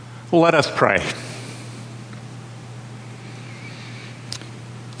Let us pray.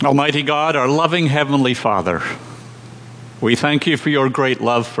 Almighty God, our loving Heavenly Father, we thank you for your great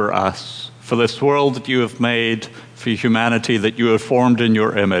love for us, for this world that you have made, for humanity that you have formed in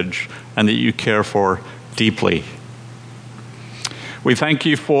your image and that you care for deeply. We thank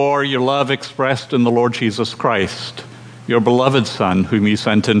you for your love expressed in the Lord Jesus Christ, your beloved Son, whom you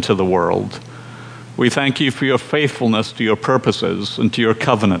sent into the world. We thank you for your faithfulness to your purposes and to your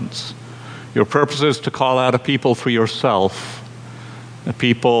covenants, your purposes to call out a people for yourself, a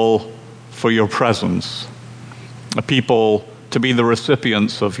people for your presence, a people to be the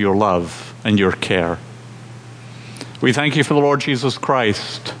recipients of your love and your care. We thank you for the Lord Jesus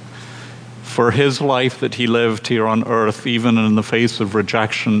Christ, for his life that he lived here on earth, even in the face of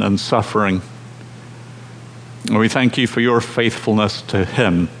rejection and suffering. And we thank you for your faithfulness to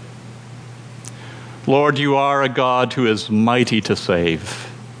him. Lord, you are a God who is mighty to save.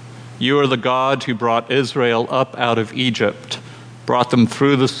 You are the God who brought Israel up out of Egypt, brought them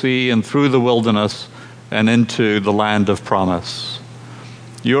through the sea and through the wilderness and into the land of promise.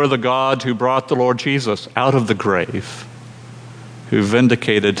 You are the God who brought the Lord Jesus out of the grave, who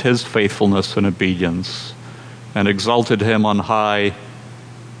vindicated his faithfulness and obedience and exalted him on high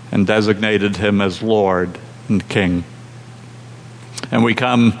and designated him as Lord and King. And we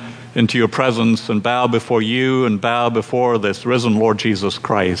come into your presence and bow before you and bow before this risen Lord Jesus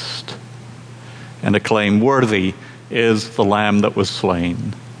Christ and acclaim, worthy is the Lamb that was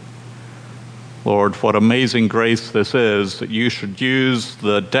slain. Lord, what amazing grace this is that you should use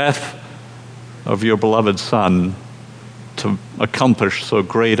the death of your beloved Son to accomplish so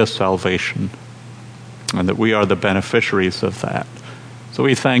great a salvation, and that we are the beneficiaries of that. So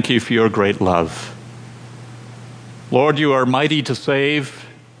we thank you for your great love. Lord, you are mighty to save.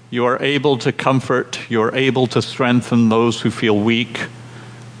 You are able to comfort. You are able to strengthen those who feel weak,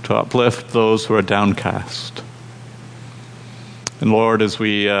 to uplift those who are downcast. And Lord, as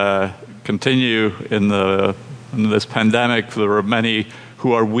we continue in this pandemic, there are many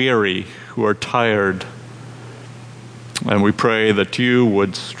who are weary, who are tired. And we pray that you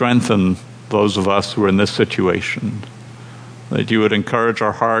would strengthen those of us who are in this situation, that you would encourage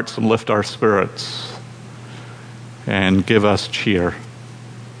our hearts and lift our spirits and give us cheer.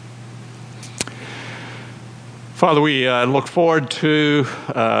 Father, we look forward to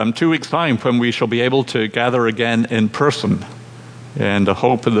 2 weeks' time when we shall be able to gather again in person, and a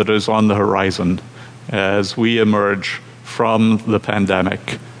hope that is on the horizon as we emerge from the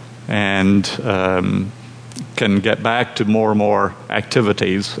pandemic and can get back to more and more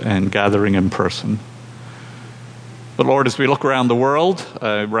activities and gathering in person. But Lord, as we look around the world,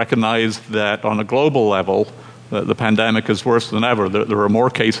 recognize that on a global level, the pandemic is worse than ever. There are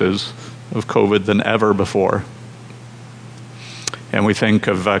more cases of COVID than ever before. And we think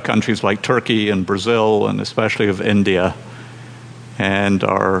of countries like Turkey and Brazil, and especially of India, and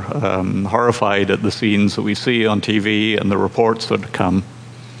are horrified at the scenes that we see on TV and the reports that come.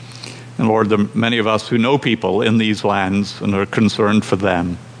 And Lord, many of us who know people in these lands and are concerned for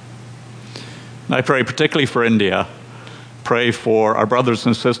them. And I pray particularly for India. Pray for our brothers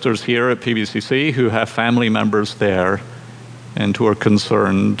and sisters here at PBCC who have family members there and who are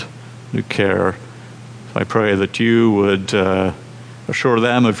concerned, who care. I pray that you would assure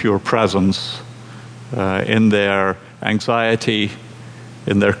them of your presence in their anxiety,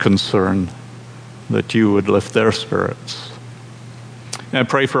 in their concern, that you would lift their spirits. And I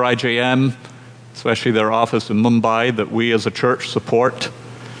pray for IJM, especially their office in Mumbai, that we as a church support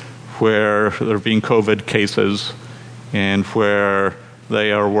where there have been COVID cases and where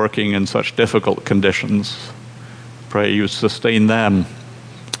they are working in such difficult conditions. Pray you sustain them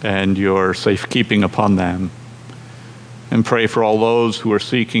and your safekeeping upon them. And pray for all those who are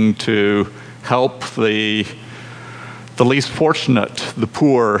seeking to help the least fortunate, the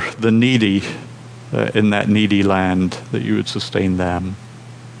poor, the needy in that needy land, that you would sustain them.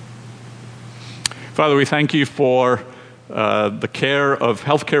 Father, we thank you for the care of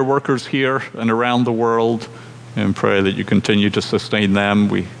healthcare workers here and around the world, and pray that you continue to sustain them.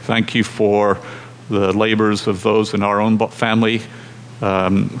 We thank you for the labors of those in our own family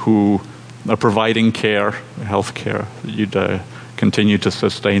who are providing care, health care, that you'd continue to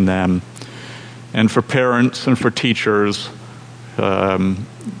sustain them. And for parents and for teachers,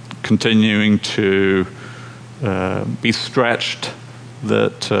 continuing to be stretched,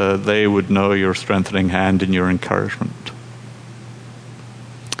 that they would know your strengthening hand and your encouragement.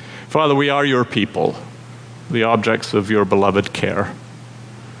 Father, we are your people, the objects of your beloved care.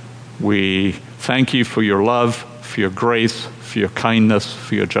 We thank you for your love, for your grace, for your kindness,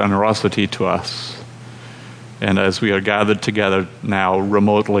 for your generosity to us. And as we are gathered together now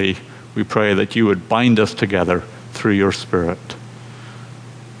remotely, we pray that you would bind us together through your Spirit.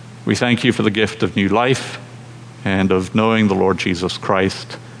 We thank you for the gift of new life and of knowing the Lord Jesus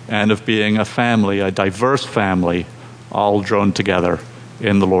Christ and of being a family, a diverse family, all drawn together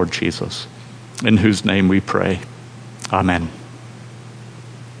in the Lord Jesus, in whose name we pray. Amen.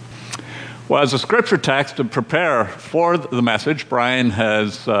 Well, as a scripture text to prepare for the message, Brian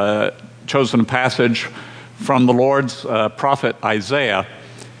has chosen a passage from the Lord's prophet Isaiah,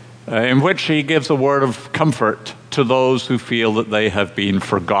 in which he gives a word of comfort to those who feel that they have been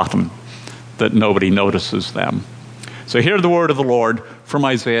forgotten, that nobody notices them. So hear the word of the Lord from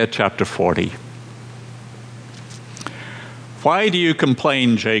Isaiah chapter 40. Why do you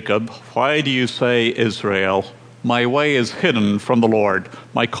complain, Jacob? Why do you say, Israel, my way is hidden from the Lord,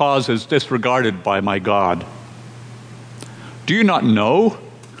 my cause is disregarded by my God? Do you not know?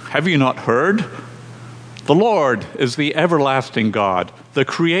 Have you not heard? The Lord is the everlasting God, the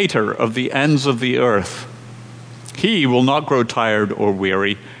creator of the ends of the earth. He will not grow tired or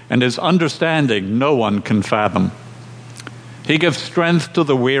weary, and his understanding no one can fathom. He gives strength to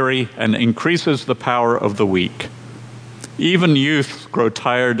the weary and increases the power of the weak. Even youths grow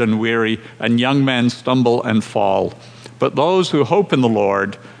tired and weary, and young men stumble and fall. But those who hope in the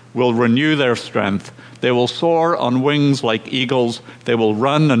Lord will renew their strength. They will soar on wings like eagles. They will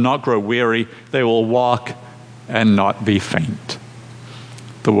run and not grow weary. They will walk and not be faint.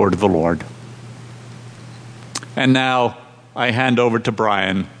 The word of the Lord. And now I hand over to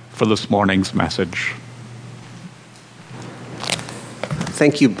Brian for this morning's message.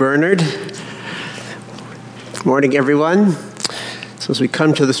 Thank you, Bernard. Good morning, everyone. So as we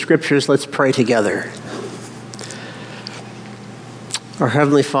come to the scriptures, let's pray together. Our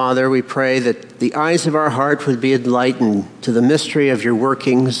Heavenly Father, we pray that the eyes of our heart would be enlightened to the mystery of your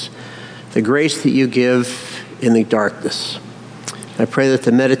workings, the grace that you give in the darkness. I pray that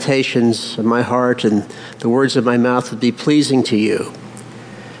the meditations of my heart and the words of my mouth would be pleasing to you,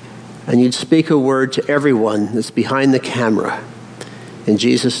 and you'd speak a word to everyone that's behind the camera. In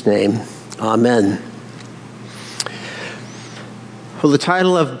Jesus' name, amen. Well, the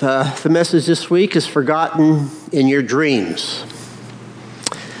title of the message this week is Forgotten in Your Dreams.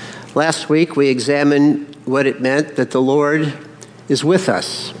 Last week, we examined what it meant that the Lord is with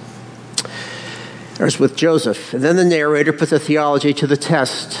us, or is with Joseph. And then the narrator put the theology to the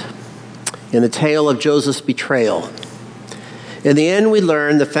test in the tale of Joseph's betrayal. In the end, we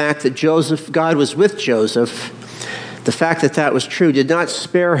learned the fact that God was with Joseph. The fact that that was true did not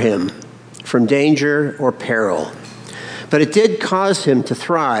spare him from danger or peril, but it did cause him to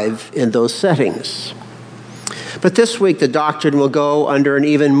thrive in those settings. But this week, the doctrine will go under an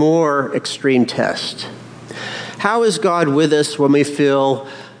even more extreme test. How is God with us when we feel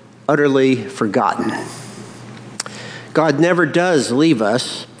utterly forgotten? God never does leave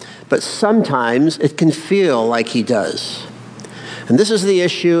us, but sometimes it can feel like he does. And this is the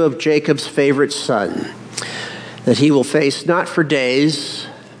issue of Jacob's favorite son, that he will face not for days,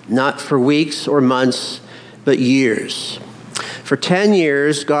 not for weeks or months, but years. For 10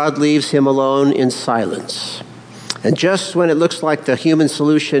 years, God leaves him alone in silence. And just when it looks like the human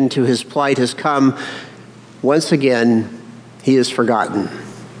solution to his plight has come, once again, he is forgotten.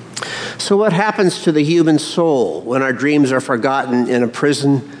 So what happens to the human soul when our dreams are forgotten in a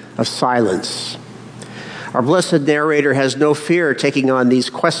prison of silence? Our blessed narrator has no fear taking on these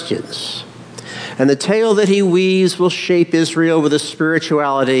questions. And the tale that he weaves will shape Israel with a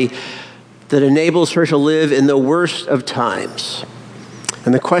spirituality that enables her to live in the worst of times.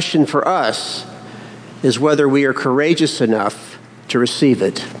 And the question for us is whether we are courageous enough to receive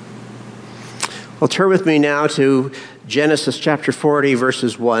it. Well, turn with me now to Genesis chapter 40,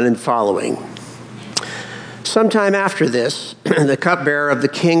 verses 1 and following. Sometime after this, the cupbearer of the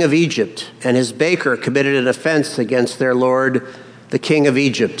king of Egypt and his baker committed an offense against their lord, the king of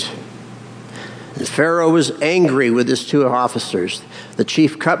Egypt. And Pharaoh was angry with his two officers, the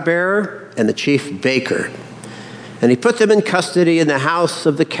chief cupbearer and the chief baker. And he put them in custody in the house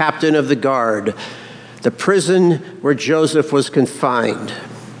of the captain of the guard, the prison where Joseph was confined.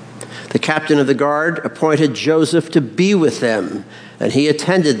 The captain of the guard appointed Joseph to be with them, and he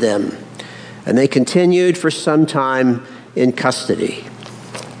attended them. And they continued for some time in custody.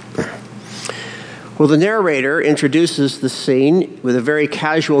 Well, the narrator introduces the scene with a very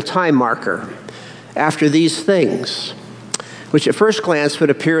casual time marker. After these things, which at first glance would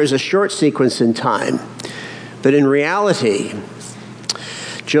appear as a short sequence in time, but in reality,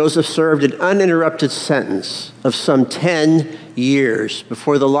 Joseph served an uninterrupted sentence of some 10 years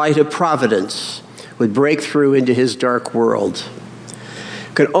before the light of providence would break through into his dark world.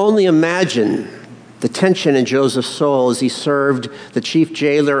 You can only imagine the tension in Joseph's soul as he served the chief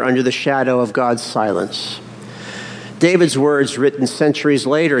jailer under the shadow of God's silence. David's words, written centuries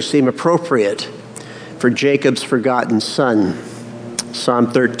later, seem appropriate for Jacob's forgotten son.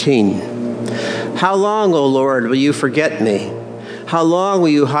 Psalm 13. How long, O Lord, will you forget me? How long will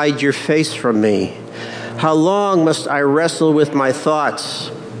you hide your face from me? How long must I wrestle with my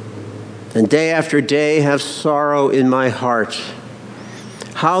thoughts and day after day have sorrow in my heart?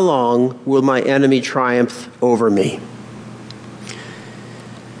 How long will my enemy triumph over me?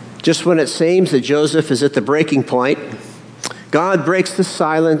 Just when it seems that Joseph is at the breaking point, God breaks the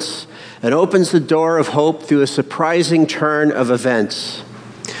silence and opens the door of hope through a surprising turn of events.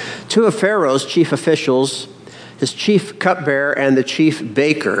 Two of Pharaoh's chief officials, his chief cupbearer and the chief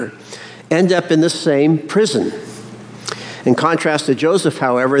baker, end up in the same prison. In contrast to Joseph,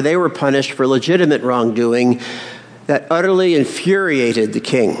 however, they were punished for legitimate wrongdoing that utterly infuriated the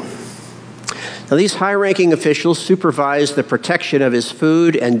king. Now, these high-ranking officials supervised the protection of his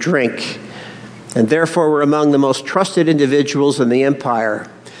food and drink, and therefore were among the most trusted individuals in the empire.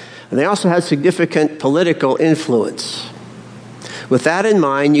 And they also had significant political influence. With that in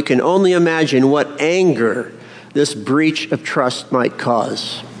mind, you can only imagine what anger this breach of trust might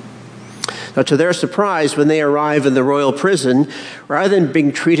cause. Now, to their surprise, when they arrive in the royal prison, rather than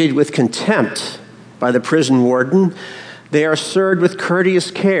being treated with contempt by the prison warden, they are served with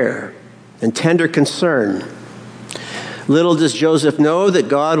courteous care and tender concern. Little does Joseph know that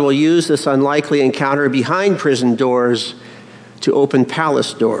God will use this unlikely encounter behind prison doors to open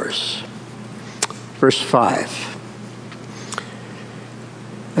palace doors. Verse 5.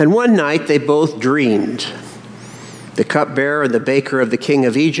 And one night they both dreamed, the cupbearer and the baker of the king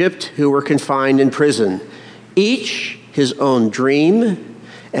of Egypt, who were confined in prison, each his own dream,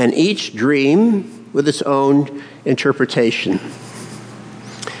 and each dream with its own interpretation.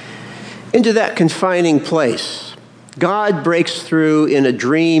 Into that confining place, God breaks through in a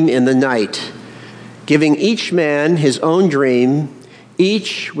dream in the night, giving each man his own dream,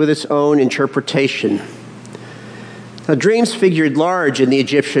 each with its own interpretation. Now, dreams figured large in the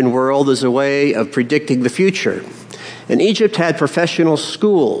Egyptian world as a way of predicting the future. And Egypt had professional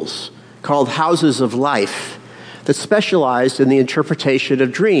schools called houses of life that specialized in the interpretation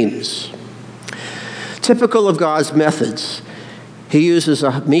of dreams. Typical of God's methods, he uses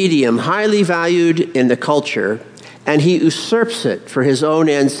a medium highly valued in the culture, and he usurps it for his own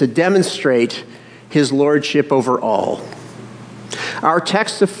ends to demonstrate his lordship over all. Our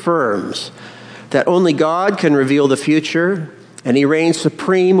text affirms that only God can reveal the future, and he reigns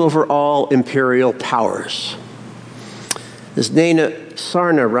supreme over all imperial powers. As Nana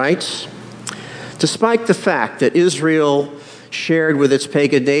Sarna writes, despite the fact that Israel shared with its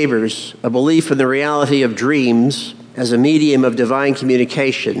pagan neighbors a belief in the reality of dreams as a medium of divine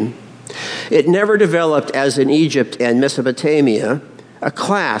communication, it never developed, as in Egypt and Mesopotamia, a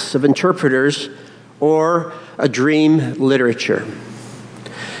class of interpreters or a dream literature.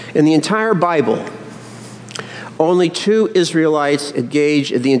 In the entire Bible, only two Israelites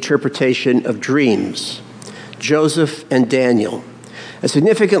engage in the interpretation of dreams, Joseph and Daniel. And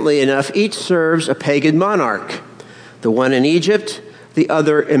significantly enough, each serves a pagan monarch, the one in Egypt, the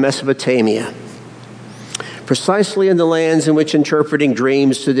other in Mesopotamia, precisely in the lands in which interpreting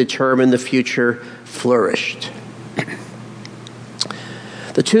dreams to determine the future flourished.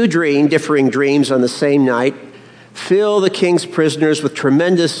 The two differing dreams on the same night fill the king's prisoners with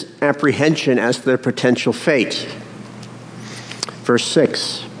tremendous apprehension as to their potential fate. Verse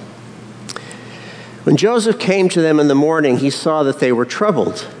 6. When Joseph came to them in the morning, he saw that they were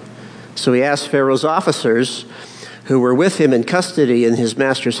troubled. So he asked Pharaoh's officers, who were with him in custody in his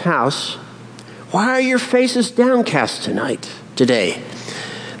master's house, "Why are your faces downcast today?"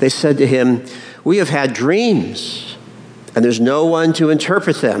 They said to him, "We have had dreams, and there's no one to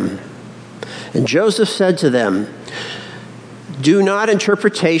interpret them." And Joseph said to them, "Do not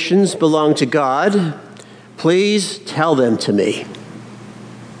interpretations belong to God? Please tell them to me."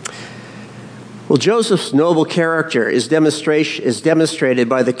 Well, Joseph's noble character is demonstrated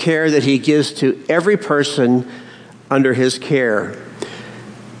by the care that he gives to every person under his care,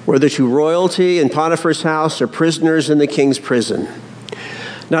 whether to royalty in Potiphar's house or prisoners in the king's prison.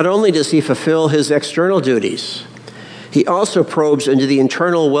 Not only does he fulfill his external duties, he also probes into the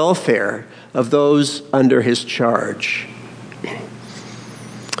internal welfare of those under his charge.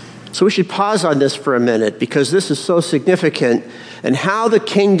 So we should pause on this for a minute, because this is so significant and how the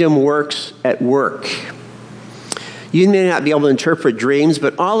kingdom works at work. You may not be able to interpret dreams,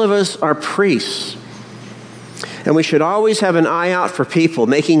 but all of us are priests. And we should always have an eye out for people,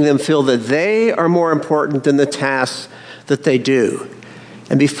 making them feel that they are more important than the tasks that they do.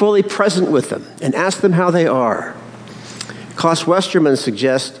 and be fully present with them and ask them how they are. Klaus Westermann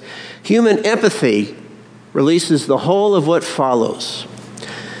suggests human empathy releases the whole of what follows.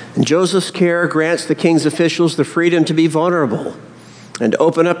 And Joseph's care grants the king's officials the freedom to be vulnerable and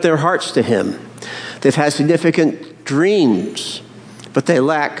open up their hearts to him. They've had significant dreams, but they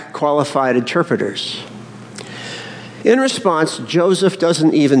lack qualified interpreters. In response, Joseph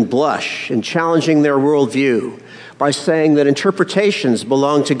doesn't even blush in challenging their worldview by saying that interpretations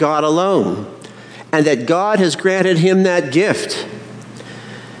belong to God alone and that God has granted him that gift.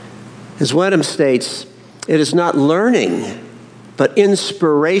 As Wenham states, it is not learning, but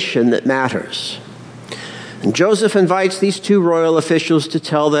inspiration that matters. And Joseph invites these two royal officials to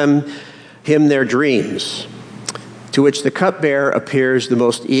tell him their dreams, to which the cupbearer appears the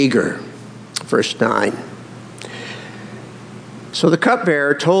most eager. Verse 9. So the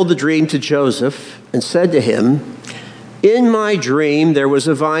cupbearer told the dream to Joseph and said to him, "In my dream there was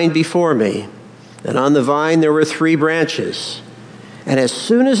a vine before me, and on the vine there were 3 branches. And as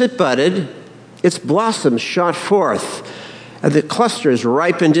soon as it budded, its blossoms shot forth, and the clusters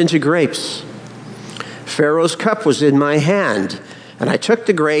ripened into grapes. Pharaoh's cup was in my hand, and I took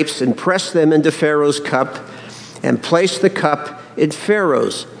the grapes and pressed them into Pharaoh's cup and placed the cup in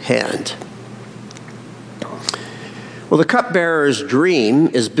Pharaoh's hand." Well, the cupbearer's dream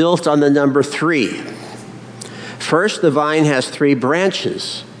is built on the number 3. First, the vine has 3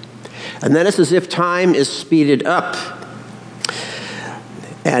 branches, and then it's as if time is speeded up.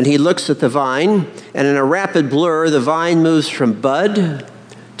 And he looks at the vine, and in a rapid blur, the vine moves from bud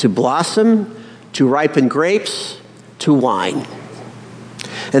to blossom to ripen grapes to wine.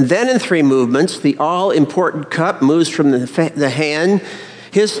 And then in 3 movements, the all-important cup moves from his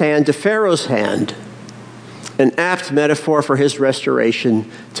hand to Pharaoh's hand, an apt metaphor for his restoration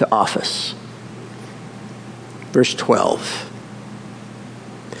to office. Verse 12.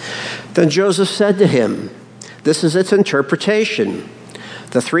 Then Joseph said to him, "This is its interpretation.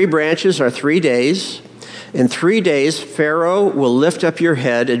 The 3 branches are 3 days. In 3 days, Pharaoh will lift up your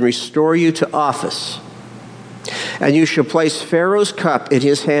head and restore you to office. And you shall place Pharaoh's cup in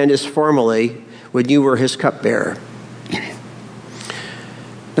his hand as formerly when you were his cupbearer."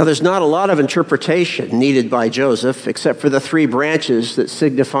 Now, there's not a lot of interpretation needed by Joseph, except for the 3 branches that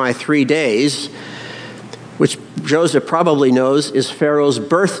signify 3 days, which Joseph probably knows is Pharaoh's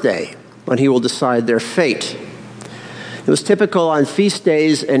birthday, when he will decide their fate. It was typical on feast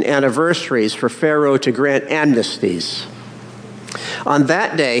days and anniversaries for Pharaoh to grant amnesties. On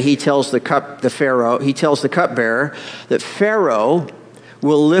that day, he tells the cupbearer that Pharaoh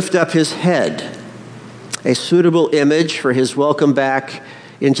will lift up his head, a suitable image for his welcome back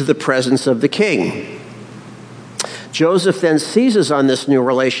into the presence of the king. Joseph then seizes on this new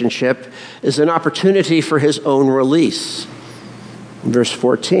relationship as an opportunity for his own release. Verse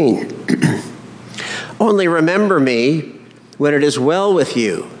 14. "Only remember me when it is well with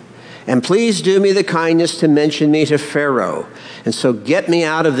you, and please do me the kindness to mention me to Pharaoh, and so get me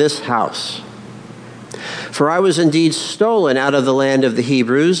out of this house. For I was indeed stolen out of the land of the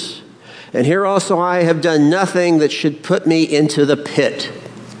Hebrews, and here also I have done nothing that should put me into the pit."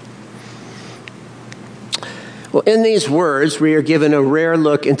 Well, in these words, we are given a rare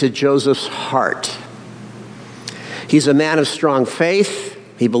look into Joseph's heart. He's a man of strong faith.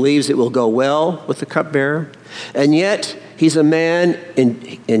 He believes it will go well with the cupbearer. And yet, he's a man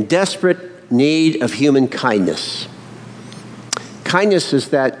in desperate need of human kindness. Kindness is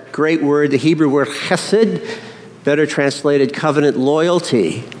that great word, the Hebrew word chesed, better translated covenant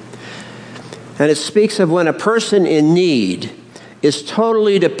loyalty. And it speaks of when a person in need is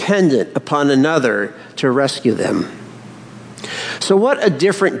totally dependent upon another to rescue them. So what a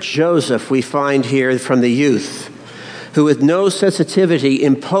different Joseph we find here from the youth, who with no sensitivity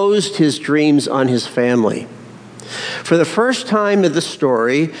imposed his dreams on his family. For the first time in the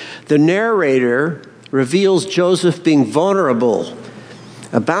story, the narrator reveals Joseph being vulnerable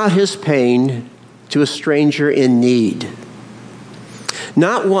about his pain to a stranger in need.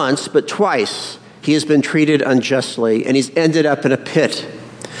 Not once, but twice, he has been treated unjustly, and he's ended up in a pit.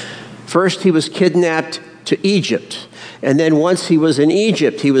 First, he was kidnapped to Egypt, and then once he was in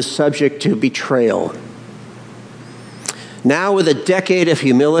Egypt, he was subject to betrayal. Now, with a decade of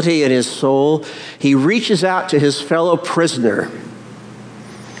humility in his soul, he reaches out to his fellow prisoner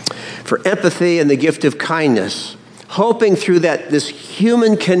for empathy and the gift of kindness, hoping through this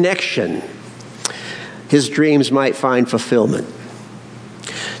human connection, his dreams might find fulfillment.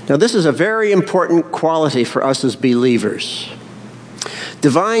 Now, this is a very important quality for us as believers.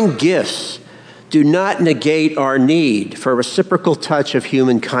 Divine gifts do not negate our need for a reciprocal touch of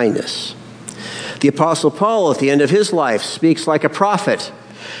human kindness. The Apostle Paul, at the end of his life, speaks like a prophet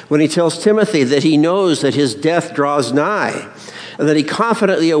when he tells Timothy that he knows that his death draws nigh and that he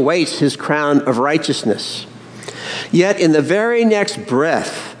confidently awaits his crown of righteousness. Yet in the very next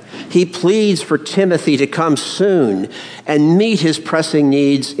breath, he pleads for Timothy to come soon and meet his pressing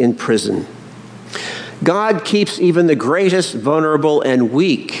needs in prison. God keeps even the greatest vulnerable and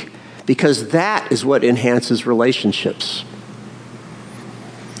weak because that is what enhances relationships.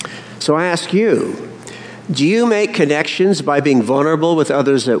 So I ask you, do you make connections by being vulnerable with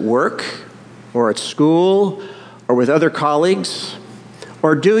others at work or at school or with other colleagues?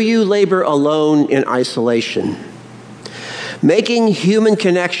 Or do you labor alone in isolation? Making human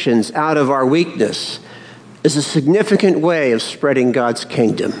connections out of our weakness is a significant way of spreading God's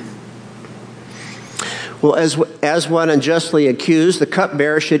kingdom. Well, as one unjustly accused, the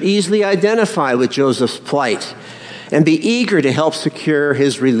cupbearer should easily identify with Joseph's plight and be eager to help secure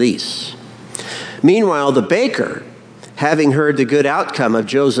his release. Meanwhile, the baker, having heard the good outcome of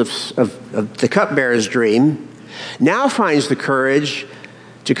the cupbearer's dream, now finds the courage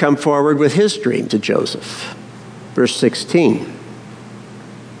to come forward with his dream to Joseph. Verse 16.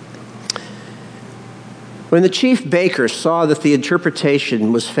 When the chief baker saw that the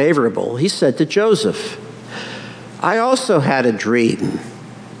interpretation was favorable, he said to Joseph, I also had a dream.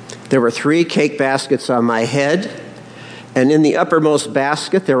 There were 3 cake baskets on my head, and in the uppermost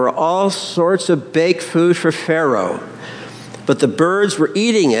basket there were all sorts of baked food for Pharaoh, but the birds were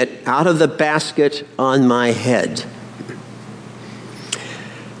eating it out of the basket on my head.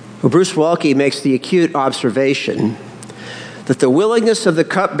 Well, Bruce Waltke makes the acute observation that the willingness of the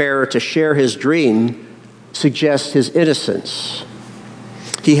cupbearer to share his dream suggests his innocence.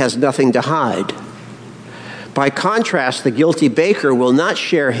 He has nothing to hide. By contrast, the guilty baker will not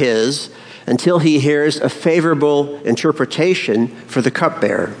share his until he hears a favorable interpretation for the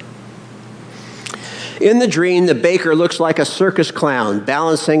cupbearer. In the dream, the baker looks like a circus clown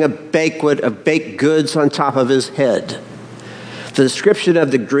balancing a banquet of baked goods on top of his head. The description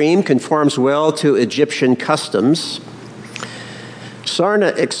of the dream conforms well to Egyptian customs.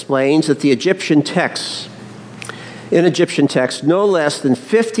 Sarna explains that in Egyptian texts, no less than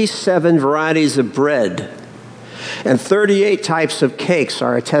 57 varieties of bread and 38 types of cakes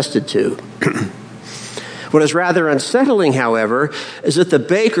are attested to. What is rather unsettling, however, is that the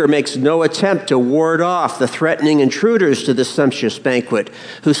baker makes no attempt to ward off the threatening intruders to the sumptuous banquet,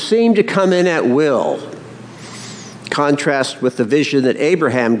 who seem to come in at will. Contrast with the vision that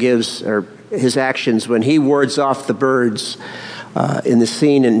Abraham gives, or his actions when he wards off the birds in the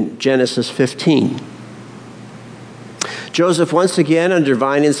scene in Genesis 15. Joseph, once again, under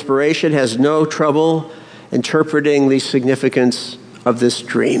divine inspiration, has no trouble interpreting the significance of this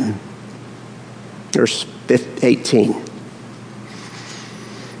dream. Verse 18.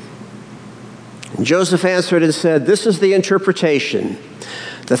 And Joseph answered and said, this is the interpretation.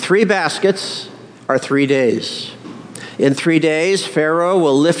 The 3 baskets are 3 days. In 3 days, Pharaoh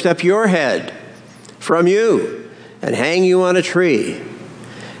will lift up your head from you and hang you on a tree,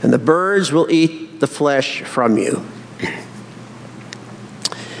 and the birds will eat the flesh from you.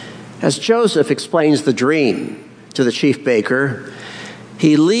 As Joseph explains the dream to the chief baker,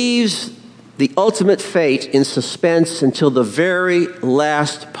 he leaves the ultimate fate in suspense until the very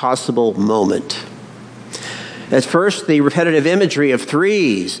last possible moment. At first, the repetitive imagery of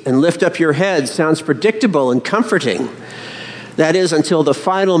 3s and lift up your head sounds predictable and comforting. That is, until the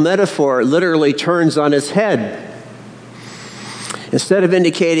final metaphor literally turns on its head. Instead of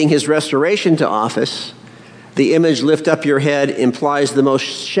indicating his restoration to office, the image lift up your head implies the most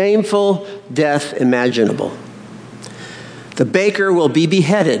shameful death imaginable. The baker will be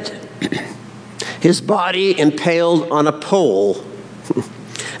beheaded, his body impaled on a pole.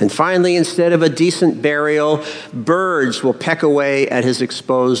 And finally, instead of a decent burial, birds will peck away at his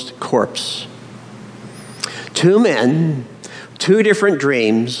exposed corpse. 2 men, 2 different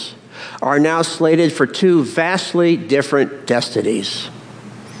dreams, are now slated for 2 vastly different destinies.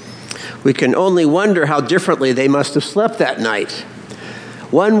 We can only wonder how differently they must have slept that night.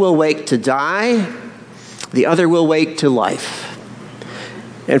 One will wake to die, the other will wake to life.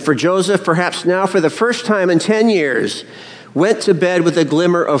 And for Joseph, perhaps now for the first time in 10 years, went to bed with a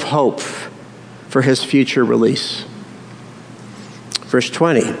glimmer of hope for his future release. Verse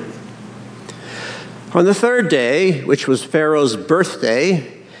 20. On the 3rd day, which was Pharaoh's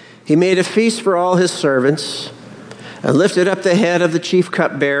birthday, he made a feast for all his servants and lifted up the head of the chief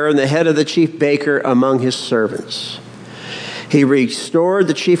cupbearer and the head of the chief baker among his servants. He restored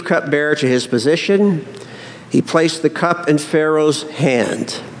the chief cupbearer to his position. He placed the cup in Pharaoh's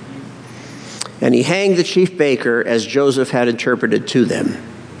hand. And he hanged the chief baker as Joseph had interpreted to them.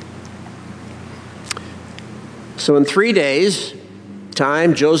 So in 3 days,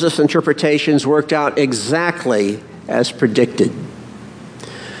 time, Joseph's interpretations worked out exactly as predicted.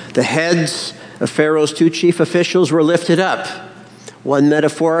 The heads of Pharaoh's two chief officials were lifted up, one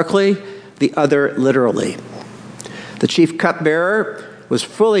metaphorically, the other literally. The chief cupbearer was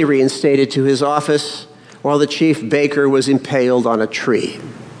fully reinstated to his office, while the chief baker was impaled on a tree.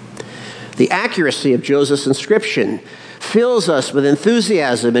 The accuracy of Joseph's inscription fills us with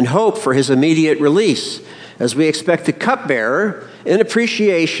enthusiasm and hope for his immediate release, as we expect the cupbearer, in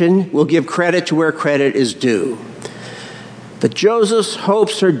appreciation, will give credit to where credit is due. But Joseph's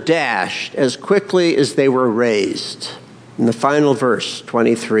hopes are dashed as quickly as they were raised. In the final verse,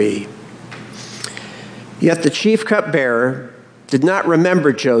 23. Yet the chief cupbearer did not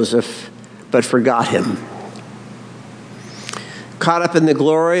remember Joseph, but forgot him. Caught up in the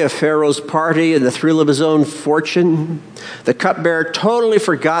glory of Pharaoh's party and the thrill of his own fortune, the cupbearer totally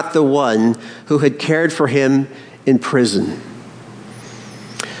forgot the one who had cared for him in prison.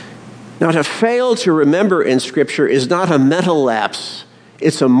 Now, to fail to remember in Scripture is not a mental lapse,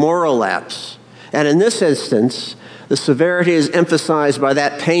 it's a moral lapse. And in this instance, the severity is emphasized by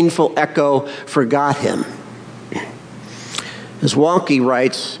that painful echo, forgot him. As Wonke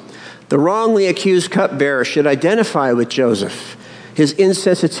writes, the wrongly accused cupbearer should identify with Joseph. His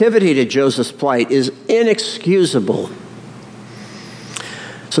insensitivity to Joseph's plight is inexcusable.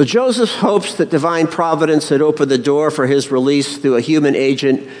 So Joseph's hopes that divine providence had opened the door for his release through a human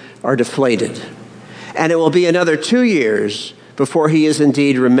agent are deflated. And it will be another 2 years before he is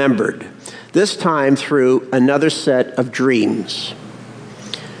indeed remembered, this time through another set of dreams.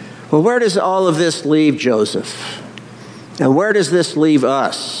 Well, where does all of this leave Joseph? And where does this leave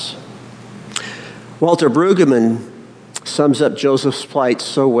us? Walter Brueggemann sums up Joseph's plight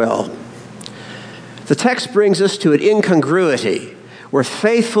so well. The text brings us to an incongruity where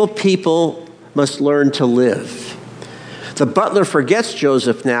faithful people must learn to live. The butler forgets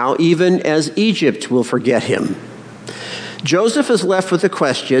Joseph now, even as Egypt will forget him. Joseph is left with the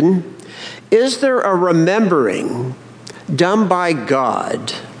question, is there a remembering done by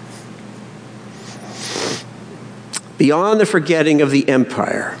God beyond the forgetting of the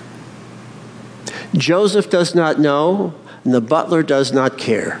empire? Joseph does not know, and the butler does not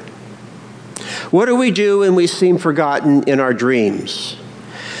care. What do we do when we seem forgotten in our dreams?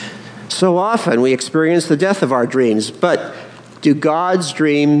 So often we experience the death of our dreams, but do God's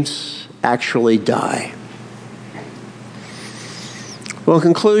dreams actually die? Well, in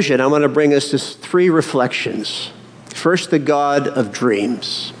conclusion, I want to bring us to 3 reflections. First, the God of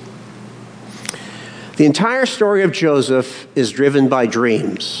dreams. The entire story of Joseph is driven by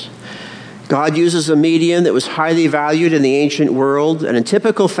dreams. God uses a medium that was highly valued in the ancient world and in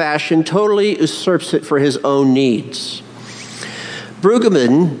typical fashion totally usurps it for his own needs.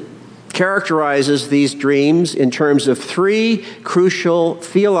 Brueggemann characterizes these dreams in terms of 3 crucial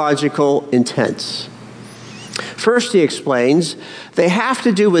theological intents. First, he explains, they have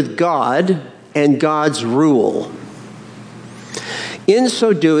to do with God and God's rule. In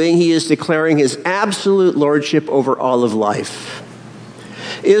so doing, he is declaring his absolute lordship over all of life.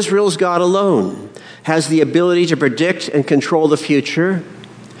 Israel's God alone has the ability to predict and control the future,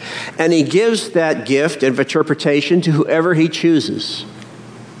 and he gives that gift of interpretation to whoever he chooses.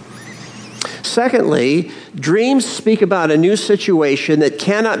 Secondly, dreams speak about a new situation that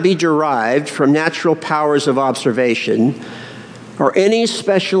cannot be derived from natural powers of observation or any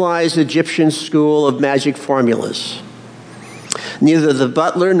specialized Egyptian school of magic formulas. Neither the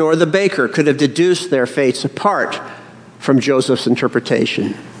butler nor the baker could have deduced their fates apart from Joseph's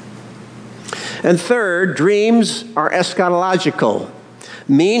interpretation. And third, dreams are eschatological,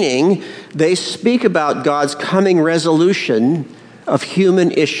 meaning they speak about God's coming resolution of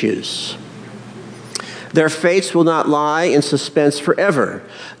human issues. Their fates will not lie in suspense forever.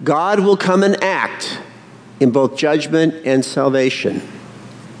 God will come and act in both judgment and salvation.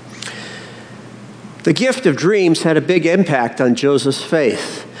 The gift of dreams had a big impact on Joseph's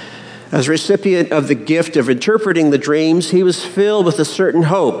faith. As recipient of the gift of interpreting the dreams, he was filled with a certain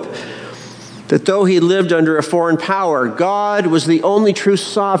hope that though he lived under a foreign power, God was the only true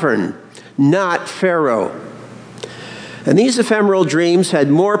sovereign, not Pharaoh. And these ephemeral dreams had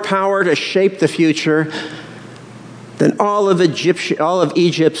more power to shape the future than all of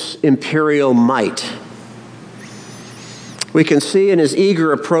Egypt's imperial might. We can see in his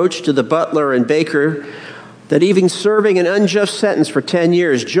eager approach to the butler and baker that even serving an unjust sentence for 10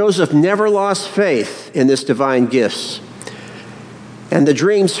 years, Joseph never lost faith in this divine gifts. And the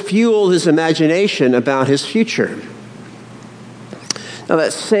dreams fueled his imagination about his future. Now,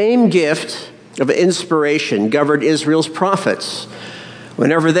 that same gift of inspiration governed Israel's prophets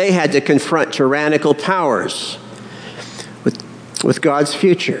whenever they had to confront tyrannical powers. With with God's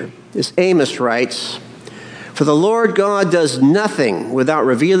future. As Amos writes, "For the Lord God does nothing without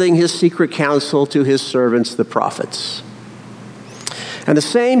revealing his secret counsel to his servants, the prophets." And the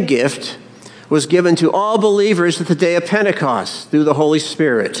same gift was given to all believers at the day of Pentecost through the Holy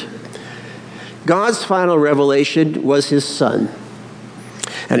Spirit. God's final revelation was his Son.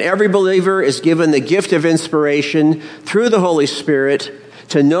 And every believer is given the gift of inspiration through the Holy Spirit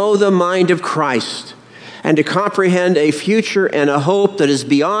to know the mind of Christ and to comprehend a future and a hope that is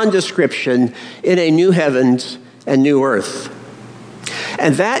beyond description in a new heavens and new earth.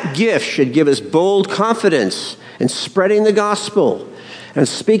 And that gift should give us bold confidence in spreading the gospel and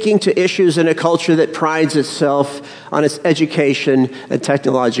speaking to issues in a culture that prides itself on its education and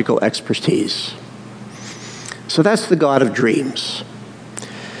technological expertise. So that's the God of dreams.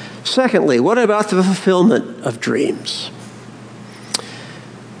 Secondly, what about the fulfillment of dreams?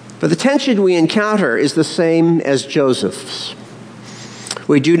 But the tension we encounter is the same as Joseph's.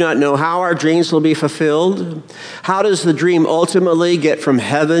 We do not know how our dreams will be fulfilled. How does the dream ultimately get from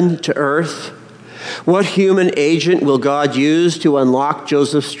heaven to earth? What human agent will God use to unlock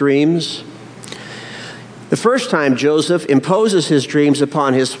Joseph's dreams? The first time, Joseph imposes his dreams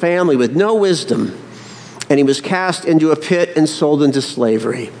upon his family with no wisdom, and he was cast into a pit and sold into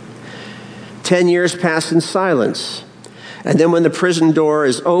slavery. 10 years passed in silence. And then when the prison door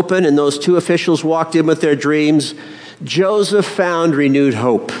is open and those two officials walked in with their dreams, Joseph found renewed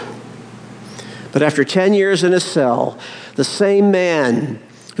hope. But after 10 years in a cell, the same man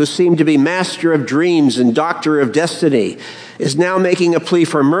who seemed to be master of dreams and doctor of destiny is now making a plea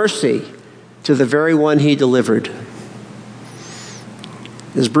for mercy to the very one he delivered.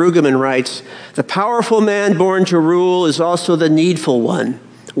 As Brueggemann writes, "The powerful man born to rule is also the needful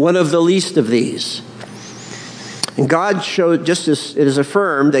one of the least of these." And God showed, just as it is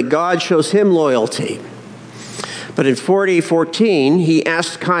affirmed, that God shows him loyalty. But in 40:14, he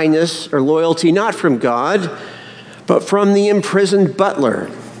asked kindness or loyalty not from God, but from the imprisoned butler.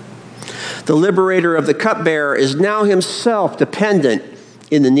 The liberator of the cupbearer is now himself dependent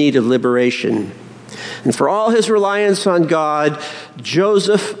in the need of liberation. And for all his reliance on God,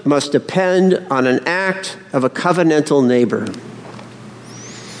 Joseph must depend on an act of a covenantal neighbor.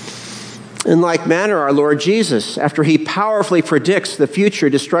 In like manner, our Lord Jesus, after he powerfully predicts the future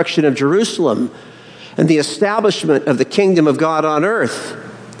destruction of Jerusalem and the establishment of the kingdom of God on earth,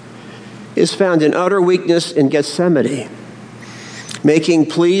 is found in utter weakness in Gethsemane, making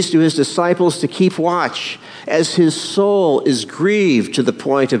pleas to his disciples to keep watch as his soul is grieved to the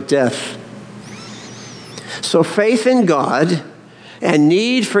point of death. So faith in God and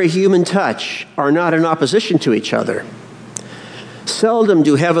need for a human touch are not in opposition to each other. Seldom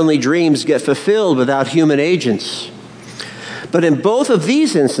do heavenly dreams get fulfilled without human agents. But in both of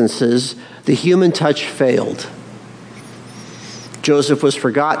these instances, the human touch failed. Joseph was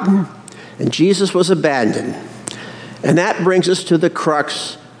forgotten, and Jesus was abandoned. And that brings us to the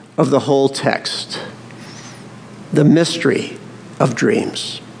crux of the whole text, the mystery of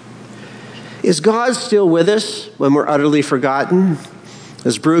dreams. Is God still with us when we're utterly forgotten?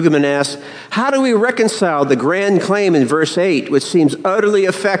 As Brueggemann asks, how do we reconcile the grand claim in verse 8, which seems utterly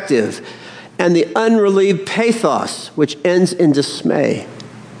effective, and the unrelieved pathos, which ends in dismay?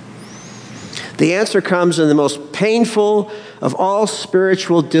 The answer comes in the most painful of all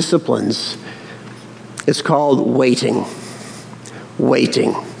spiritual disciplines. It's called waiting.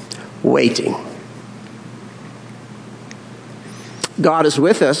 Waiting. Waiting. God is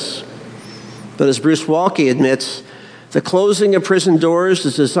with us, but as Bruce Waltke admits, the closing of prison doors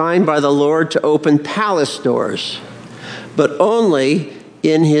is designed by the Lord to open palace doors, but only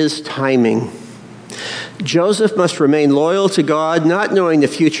in his timing. Joseph must remain loyal to God, not knowing the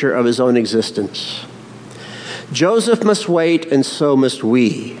future of his own existence. Joseph must wait, and so must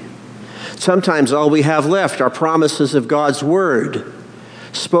we. Sometimes all we have left are promises of God's word,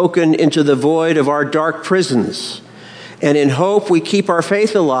 spoken into the void of our dark prisons. And in hope, we keep our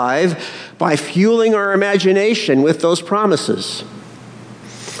faith alive by fueling our imagination with those promises.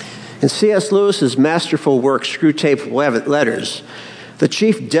 In C.S. Lewis's masterful work, Screwtape Letters, the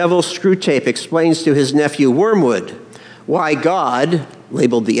chief devil Screwtape explains to his nephew Wormwood why God,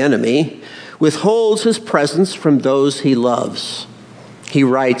 labeled the enemy, withholds his presence from those he loves. He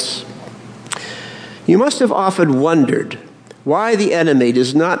writes, "You must have often wondered why the enemy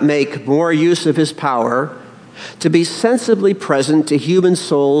does not make more use of his power to be sensibly present to human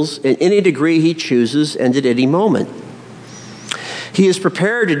souls in any degree he chooses and at any moment. He is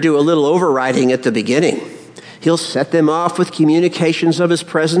prepared to do a little overriding at the beginning. He'll set them off with communications of his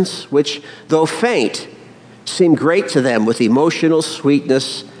presence, which, though faint, seem great to them with emotional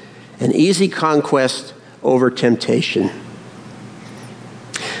sweetness and easy conquest over temptation.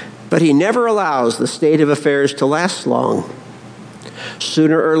 But he never allows the state of affairs to last long.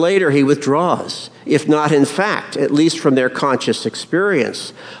 Sooner or later, he withdraws, if not in fact, at least from their conscious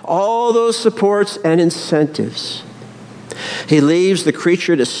experience, all those supports and incentives. He leaves the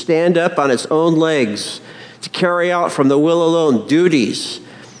creature to stand up on its own legs, to carry out from the will alone duties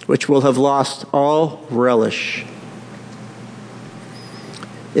which will have lost all relish.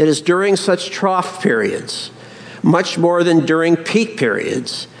 It is during such trough periods, much more than during peak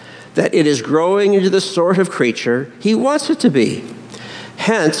periods, that it is growing into the sort of creature he wants it to be.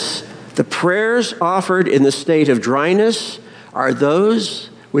 Hence, the prayers offered in the state of dryness are those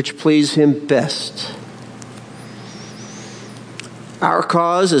which please him best. Our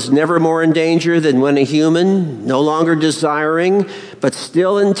cause is never more in danger than when a human, no longer desiring, but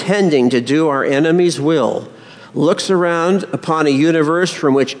still intending to do our enemy's will, looks around upon a universe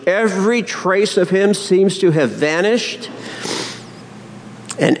from which every trace of him seems to have vanished,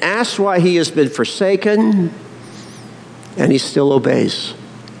 and asks why he has been forsaken, and he still obeys.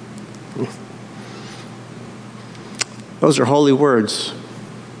 Those are holy words.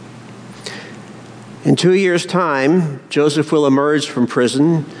 In 2 years' time, Joseph will emerge from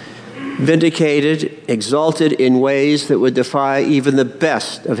prison, vindicated, exalted in ways that would defy even the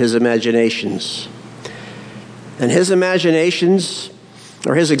best of his imaginations. And his imaginations,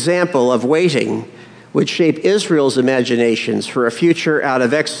 or his example of waiting, would shape Israel's imaginations for a future out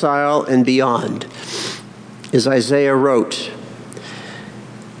of exile and beyond. As Isaiah wrote,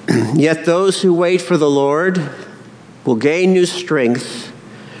 "Yet those who wait for the Lord will gain new strength.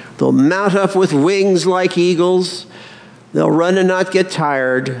 They'll mount up with wings like eagles. They'll run and not get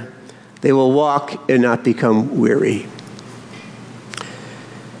tired. They will walk and not become weary."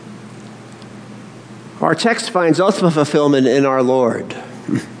 Our text finds ultimate fulfillment in our Lord.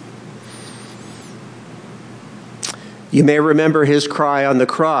 You may remember his cry on the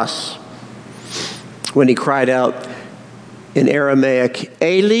cross when he cried out in Aramaic,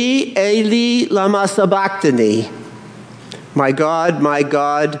 "Eli, Eli, lama sabachthani." My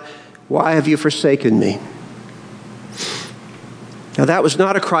God, why have you forsaken me?" Now that was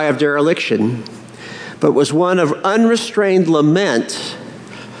not a cry of dereliction, but was one of unrestrained lament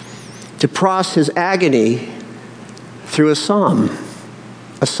to process his agony through a psalm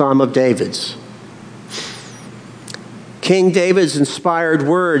of David's. King David's inspired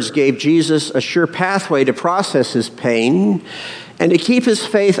words gave Jesus a sure pathway to process his pain and to keep his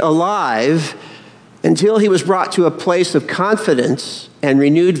faith alive until he was brought to a place of confidence and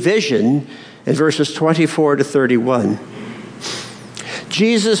renewed vision in verses 24 to 31.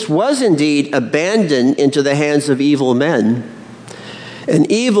 Jesus was indeed abandoned into the hands of evil men, and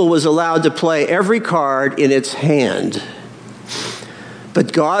evil was allowed to play every card in its hand.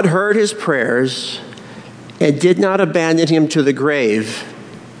 But God heard his prayers and did not abandon him to the grave.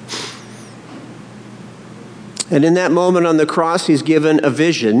 And in that moment on the cross, he's given a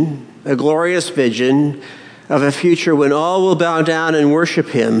vision, a glorious vision of a future when all will bow down and worship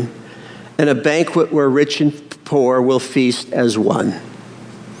him, and a banquet where rich and poor will feast as one.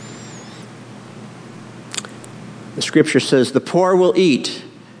 The scripture says, "The poor will eat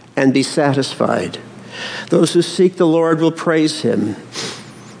and be satisfied. Those who seek the Lord will praise him.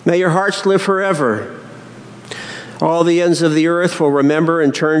 May your hearts live forever. All the ends of the earth will remember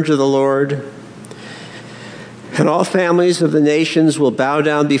and turn to the Lord. And all families of the nations will bow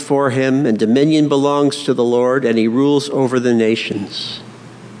down before him, and dominion belongs to the Lord, and he rules over the nations.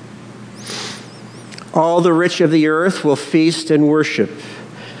 All the rich of the earth will feast and worship,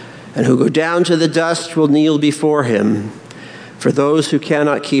 and who go down to the dust will kneel before him, for those who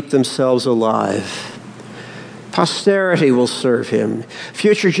cannot keep themselves alive. Posterity will serve him.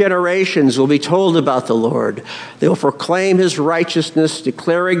 Future generations will be told about the Lord. They will proclaim his righteousness,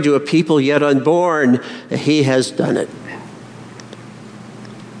 declaring to a people yet unborn that he has done it."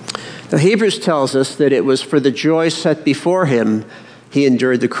 Now, Hebrews tells us that it was for the joy set before him he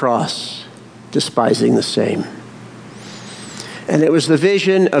endured the cross, despising the same. And it was the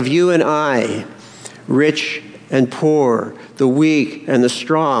vision of you and I, rich and poor, the weak and the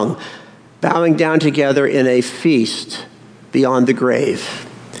strong, bowing down together in a feast beyond the grave.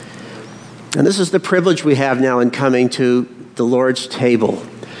 And this is the privilege we have now in coming to the Lord's table.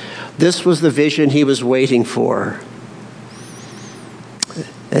 This was the vision he was waiting for.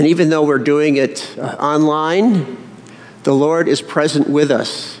 And even though we're doing it online, the Lord is present with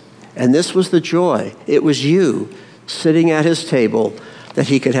us. And this was the joy. It was you sitting at his table that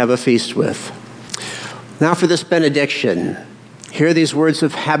he could have a feast with. Now for this benediction. Hear these words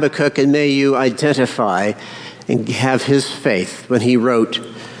of Habakkuk, and may you identify and have his faith when he wrote,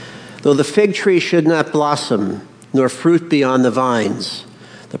 "Though the fig tree should not blossom, nor fruit be on the vines,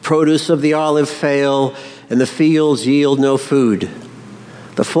 The produce of the olive fail, and the fields yield no food.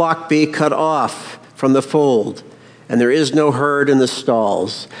 The flock be cut off from the fold, and there is no herd in the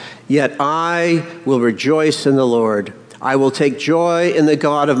stalls. Yet I will rejoice in the Lord. I will take joy in the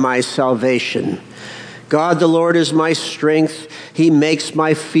God of my salvation. God the Lord is my strength. He makes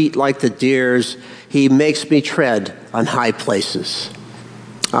my feet like the deer's. He makes me tread on high places.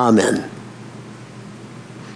 Amen.